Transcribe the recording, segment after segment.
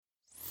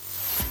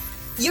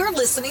You're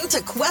listening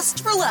to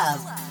Quest for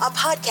Love, a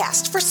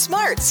podcast for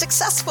smart,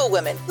 successful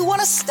women who want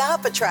to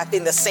stop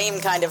attracting the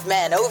same kind of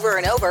men over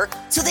and over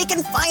so they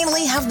can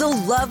finally have the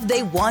love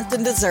they want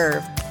and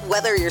deserve.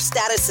 Whether your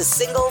status is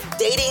single,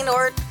 dating,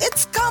 or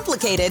it's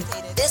complicated,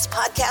 this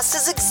podcast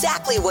is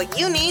exactly what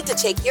you need to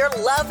take your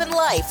love and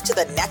life to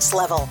the next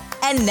level.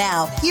 And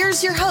now,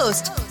 here's your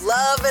host,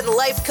 love and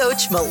life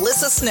coach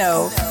Melissa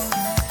Snow.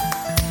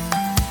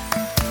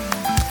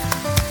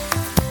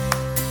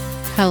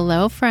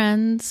 Hello,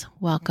 friends.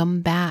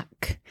 Welcome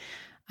back.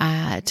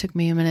 It took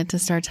me a minute to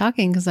start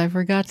talking because I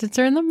forgot to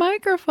turn the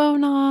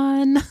microphone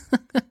on.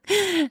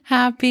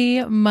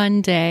 Happy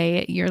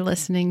Monday. You're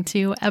listening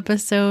to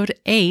episode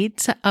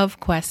 8 of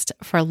Quest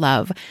for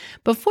Love.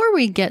 Before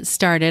we get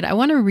started, I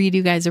want to read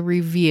you guys a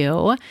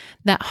review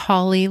that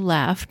Holly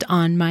left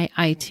on my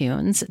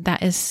iTunes.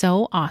 That is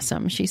so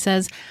awesome. She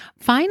says,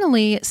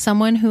 "Finally,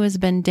 someone who has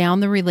been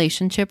down the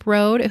relationship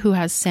road who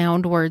has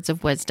sound words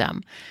of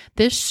wisdom.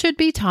 This should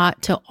be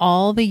taught to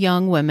all the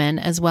young women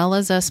as well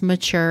as us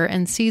mature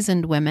and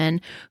seasoned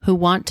women who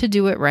want to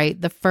do it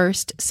right the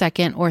first,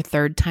 second, or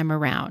third time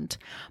around.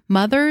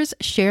 Mothers,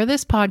 share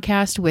this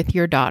podcast with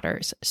your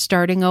daughters.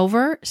 Starting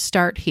over,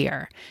 start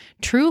here.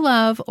 True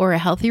love or a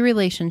healthy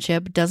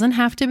relationship doesn't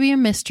have to be a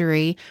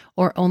mystery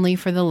or only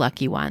for the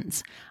lucky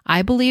ones.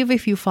 I believe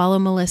if you follow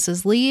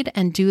Melissa's lead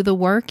and do the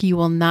work, you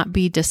will not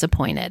be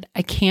disappointed.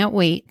 I can't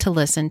wait to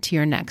listen to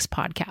your next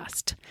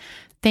podcast."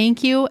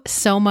 Thank you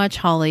so much,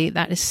 Holly.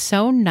 That is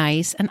so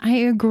nice. And I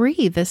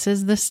agree. This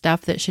is the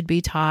stuff that should be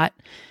taught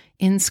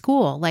in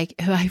school. Like,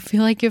 I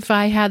feel like if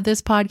I had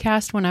this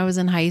podcast when I was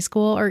in high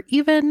school or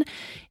even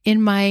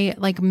in my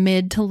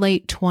mid to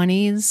late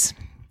 20s,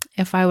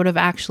 if I would have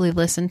actually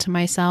listened to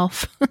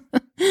myself,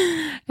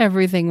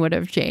 everything would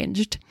have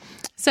changed.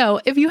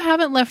 So if you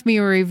haven't left me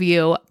a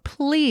review,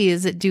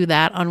 please do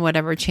that on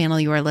whatever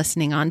channel you are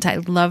listening on. I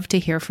love to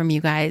hear from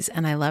you guys,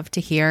 and I love to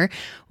hear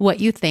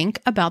what you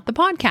think about the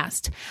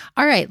podcast.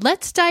 All right,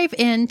 let's dive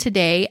in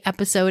today.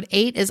 Episode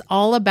 8 is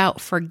all about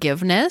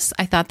forgiveness.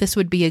 I thought this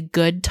would be a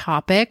good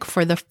topic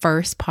for the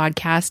first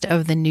podcast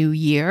of the new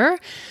year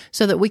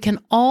so that we can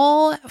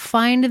all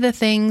find the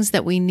things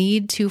that we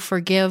need to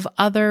forgive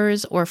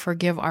others or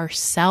forgive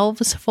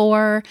ourselves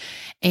for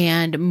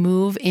and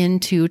move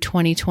into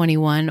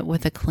 2021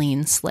 with a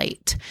clean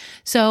slate.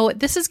 So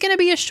this is going to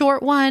be a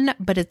short one,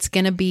 but it's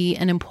going to be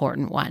an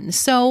important one.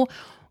 So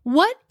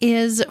what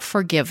is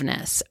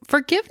forgiveness?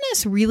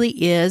 Forgiveness really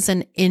is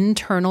an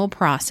internal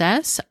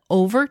process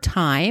over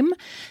time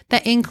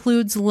that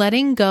includes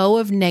letting go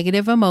of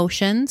negative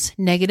emotions,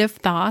 negative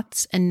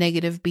thoughts, and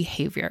negative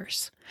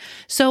behaviors.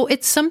 So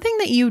it's something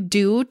that you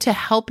do to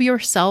help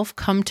yourself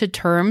come to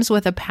terms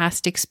with a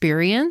past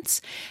experience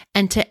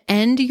and to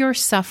end your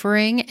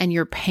suffering and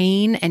your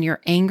pain and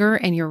your anger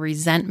and your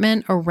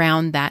resentment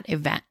around that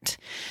event.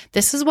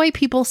 This is why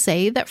people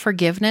say that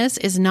forgiveness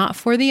is not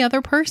for the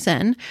other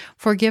person.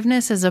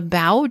 Forgiveness is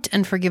about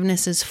and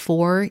forgiveness is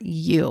for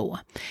you.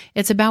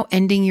 It's about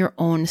ending your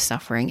own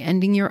suffering,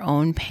 ending your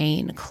own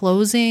pain,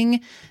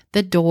 closing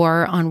the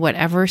door on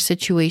whatever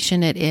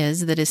situation it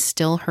is that is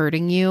still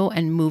hurting you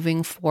and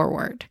moving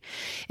forward.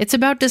 It's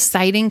about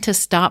deciding to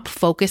stop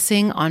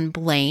focusing on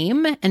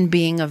blame and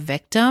being a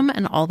victim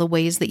and all the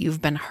ways that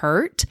you've been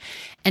hurt,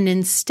 and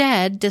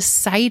instead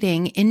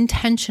deciding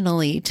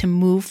intentionally to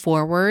move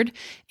forward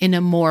in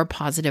a more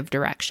positive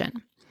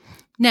direction.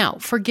 Now,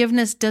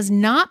 forgiveness does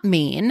not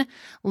mean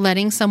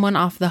letting someone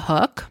off the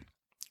hook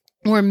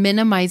or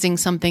minimizing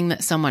something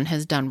that someone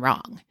has done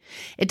wrong.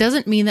 It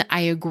doesn't mean that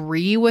I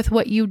agree with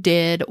what you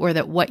did or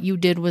that what you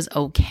did was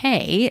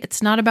okay.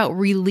 It's not about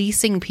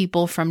releasing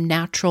people from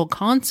natural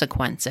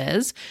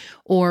consequences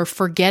or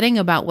forgetting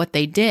about what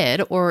they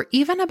did or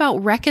even about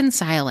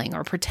reconciling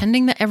or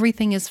pretending that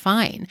everything is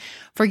fine.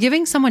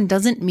 Forgiving someone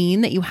doesn't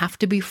mean that you have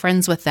to be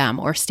friends with them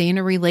or stay in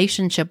a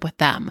relationship with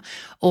them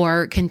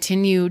or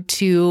continue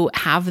to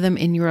have them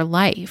in your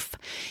life.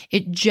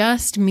 It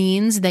just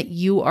means that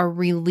you are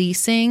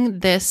releasing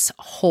this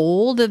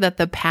hold that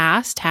the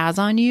past has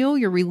on you.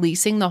 You're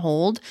releasing the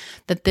hold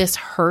that this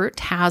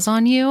hurt has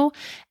on you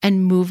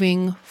and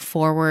moving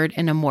forward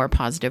in a more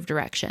positive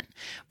direction.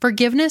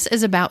 Forgiveness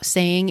is about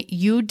saying,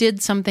 you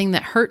did something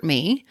that hurt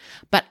me,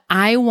 but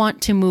I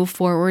want to move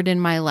forward in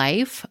my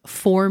life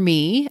for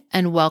me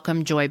and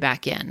welcome joy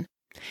back in.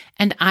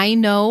 And I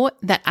know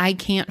that I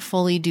can't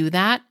fully do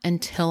that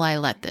until I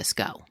let this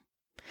go.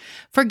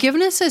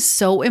 Forgiveness is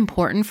so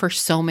important for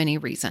so many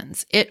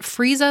reasons. It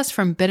frees us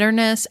from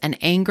bitterness and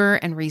anger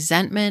and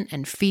resentment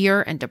and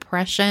fear and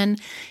depression.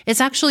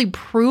 It's actually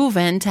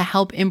proven to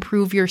help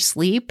improve your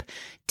sleep,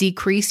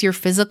 decrease your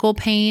physical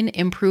pain,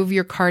 improve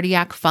your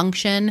cardiac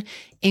function,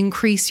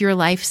 increase your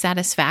life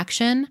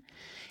satisfaction.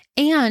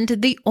 And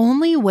the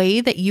only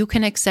way that you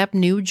can accept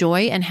new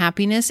joy and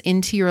happiness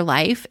into your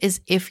life is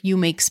if you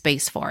make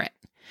space for it.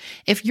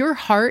 If your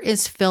heart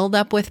is filled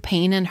up with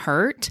pain and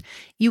hurt,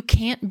 you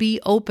can't be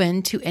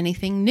open to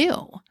anything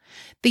new.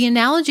 The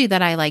analogy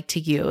that I like to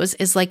use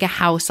is like a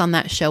house on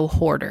that show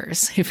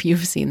Hoarders. If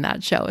you've seen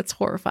that show, it's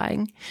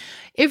horrifying.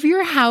 If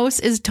your house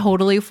is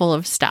totally full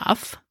of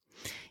stuff,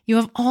 you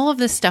have all of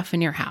this stuff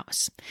in your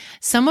house.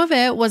 Some of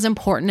it was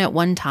important at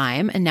one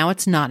time and now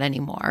it's not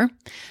anymore.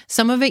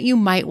 Some of it you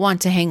might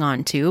want to hang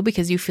on to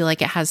because you feel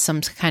like it has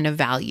some kind of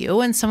value,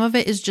 and some of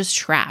it is just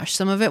trash.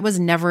 Some of it was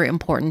never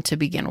important to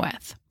begin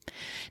with.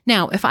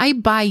 Now, if I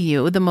buy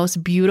you the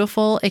most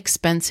beautiful,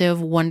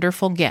 expensive,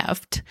 wonderful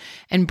gift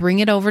and bring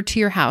it over to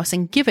your house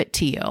and give it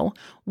to you,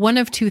 one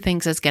of two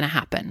things is going to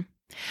happen.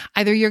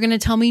 Either you're going to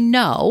tell me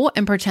no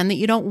and pretend that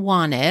you don't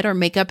want it or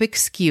make up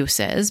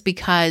excuses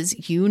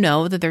because you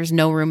know that there's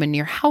no room in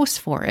your house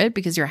for it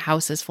because your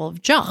house is full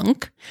of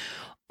junk.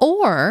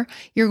 Or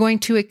you're going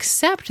to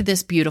accept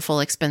this beautiful,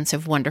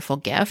 expensive, wonderful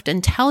gift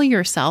and tell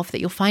yourself that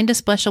you'll find a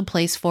special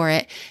place for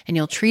it and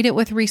you'll treat it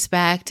with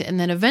respect. And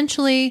then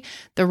eventually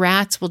the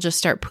rats will just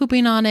start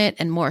pooping on it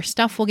and more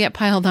stuff will get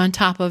piled on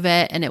top of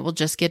it and it will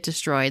just get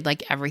destroyed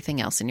like everything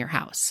else in your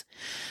house.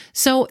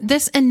 So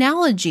this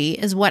analogy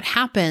is what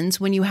happens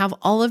when you have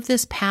all of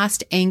this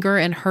past anger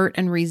and hurt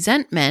and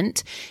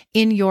resentment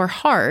in your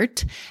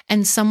heart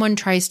and someone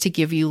tries to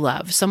give you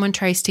love. Someone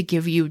tries to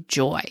give you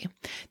joy.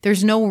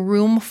 There's no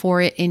room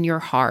for it in your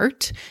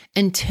heart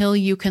until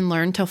you can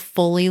learn to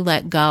fully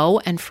let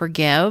go and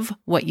forgive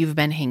what you've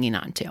been hanging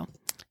on to.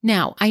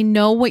 Now, I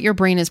know what your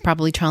brain is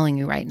probably telling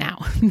you right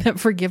now, that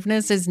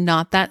forgiveness is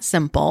not that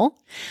simple,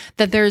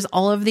 that there's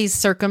all of these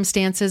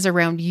circumstances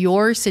around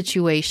your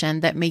situation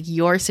that make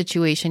your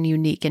situation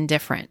unique and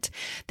different,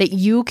 that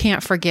you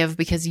can't forgive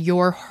because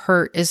your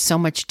hurt is so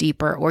much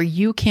deeper, or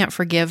you can't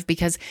forgive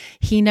because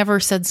he never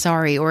said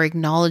sorry or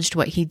acknowledged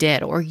what he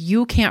did, or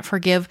you can't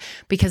forgive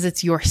because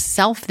it's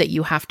yourself that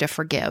you have to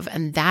forgive,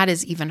 and that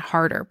is even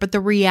harder. But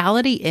the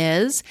reality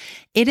is,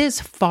 it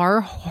is far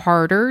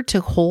harder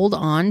to hold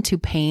on to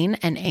pain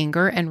and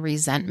anger and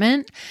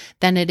resentment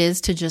than it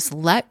is to just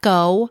let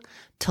go,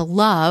 to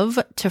love,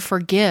 to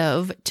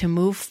forgive, to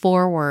move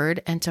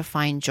forward, and to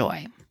find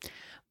joy.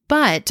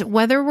 But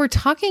whether we're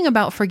talking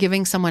about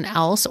forgiving someone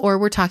else or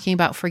we're talking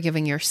about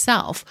forgiving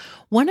yourself,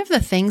 one of the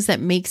things that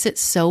makes it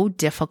so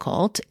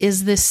difficult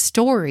is this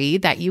story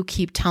that you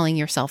keep telling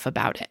yourself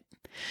about it.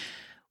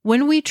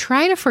 When we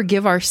try to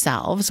forgive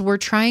ourselves, we're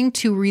trying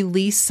to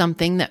release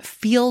something that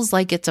feels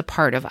like it's a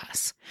part of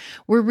us.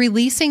 We're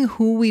releasing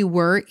who we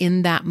were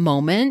in that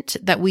moment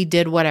that we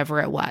did whatever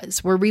it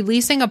was. We're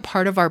releasing a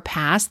part of our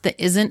past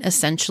that isn't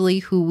essentially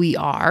who we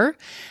are,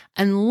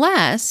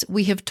 unless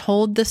we have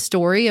told the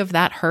story of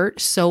that hurt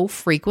so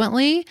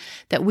frequently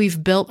that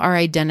we've built our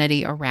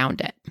identity around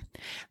it.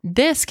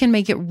 This can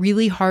make it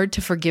really hard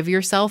to forgive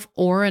yourself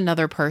or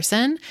another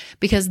person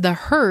because the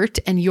hurt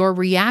and your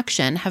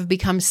reaction have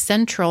become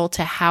central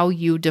to how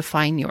you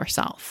define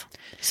yourself.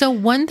 So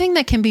one thing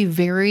that can be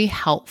very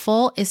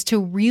helpful is to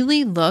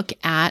really look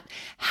at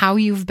how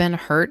you've been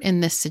hurt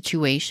in this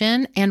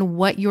situation and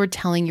what you're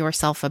telling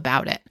yourself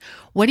about it.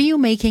 What are you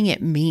making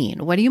it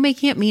mean? What are you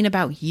making it mean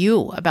about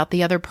you, about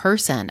the other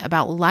person,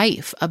 about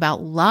life,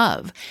 about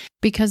love?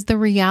 Because the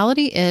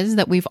reality is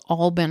that we've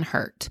all been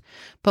hurt.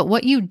 But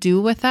what you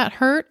do with that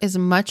hurt is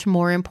much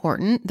more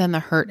important than the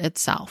hurt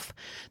itself.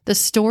 The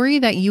story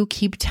that you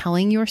keep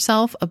telling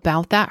yourself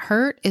about that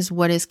hurt is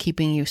what is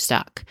keeping you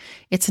stuck.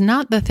 It's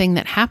not the thing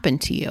that happened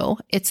to you.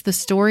 It's the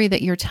story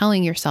that you're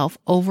telling yourself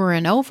over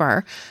and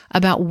over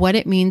about what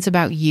it means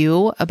about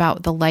you,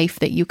 about the life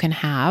that you can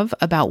have,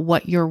 about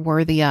what you're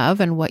worthy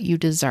of and what you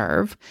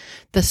deserve.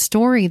 The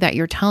story that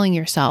you're telling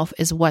yourself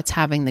is what's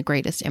having the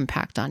greatest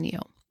impact on you.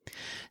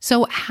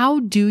 So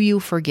how do you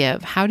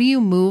forgive? How do you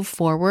move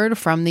forward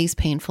from these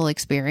painful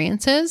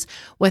experiences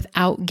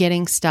without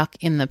getting stuck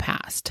in the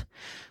past?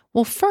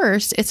 Well,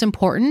 first, it's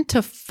important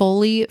to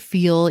fully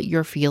feel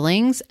your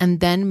feelings and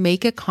then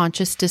make a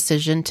conscious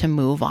decision to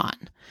move on.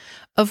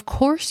 Of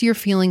course, your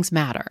feelings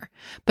matter,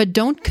 but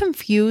don't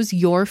confuse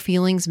your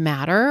feelings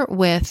matter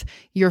with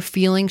your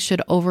feelings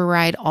should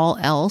override all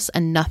else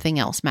and nothing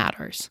else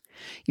matters.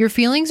 Your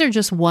feelings are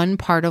just one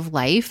part of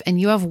life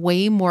and you have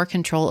way more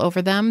control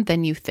over them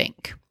than you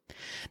think.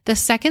 The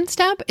second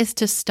step is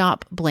to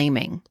stop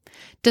blaming.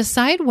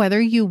 Decide whether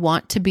you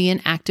want to be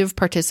an active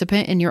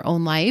participant in your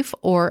own life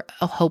or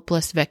a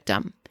hopeless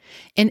victim.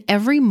 In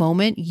every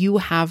moment, you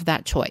have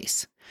that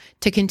choice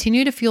to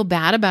continue to feel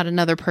bad about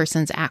another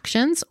person's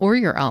actions or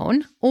your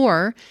own,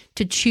 or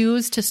to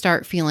choose to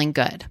start feeling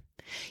good.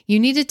 You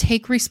need to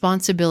take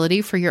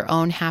responsibility for your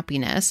own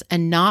happiness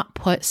and not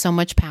put so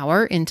much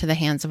power into the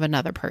hands of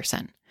another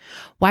person.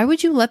 Why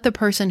would you let the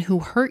person who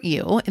hurt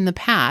you in the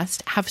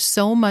past have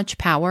so much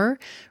power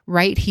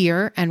right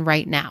here and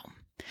right now?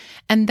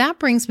 And that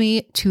brings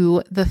me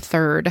to the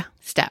third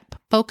step.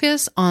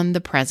 Focus on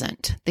the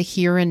present, the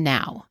here and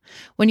now.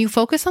 When you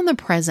focus on the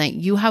present,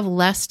 you have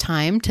less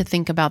time to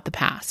think about the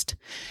past.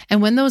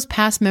 And when those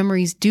past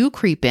memories do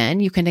creep in,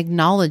 you can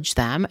acknowledge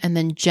them and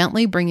then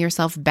gently bring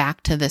yourself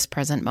back to this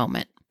present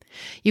moment.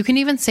 You can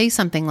even say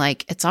something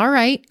like, "It's all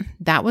right.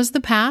 That was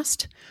the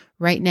past.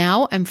 Right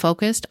now, I'm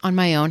focused on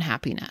my own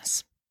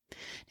happiness."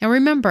 Now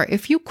remember,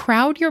 if you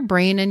crowd your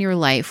brain and your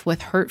life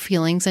with hurt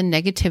feelings and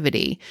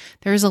negativity,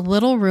 there's a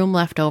little room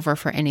left over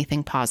for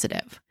anything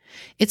positive.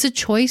 It's a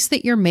choice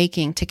that you're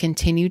making to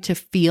continue to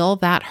feel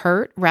that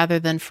hurt rather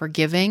than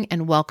forgiving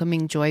and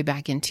welcoming joy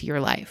back into your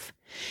life.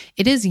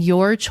 It is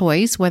your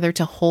choice whether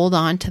to hold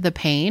on to the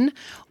pain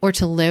or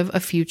to live a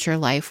future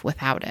life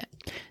without it.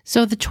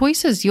 So the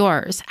choice is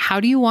yours. How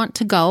do you want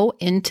to go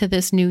into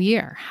this new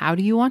year? How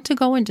do you want to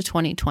go into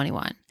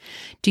 2021?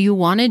 Do you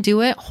want to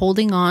do it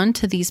holding on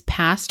to these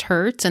past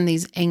hurts and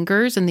these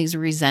angers and these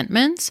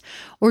resentments?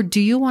 Or do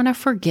you want to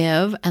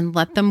forgive and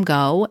let them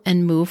go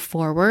and move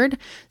forward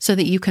so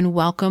that you can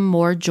welcome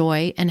more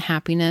joy and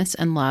happiness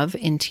and love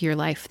into your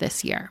life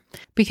this year?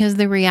 Because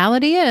the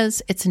reality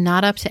is, it's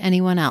not up to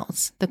anyone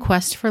else. The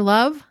quest for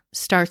love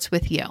starts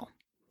with you.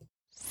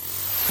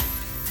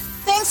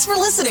 Thanks for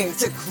listening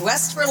to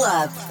Quest for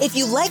Love. If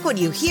you like what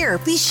you hear,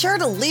 be sure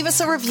to leave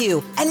us a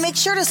review and make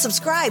sure to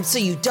subscribe so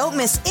you don't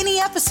miss any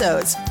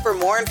episodes. For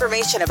more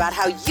information about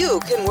how you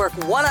can work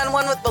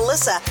one-on-one with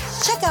Melissa,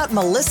 check out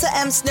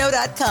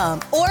melissamsnow.com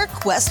or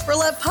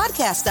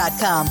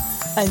questforlovepodcast.com.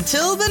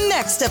 Until the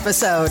next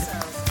episode.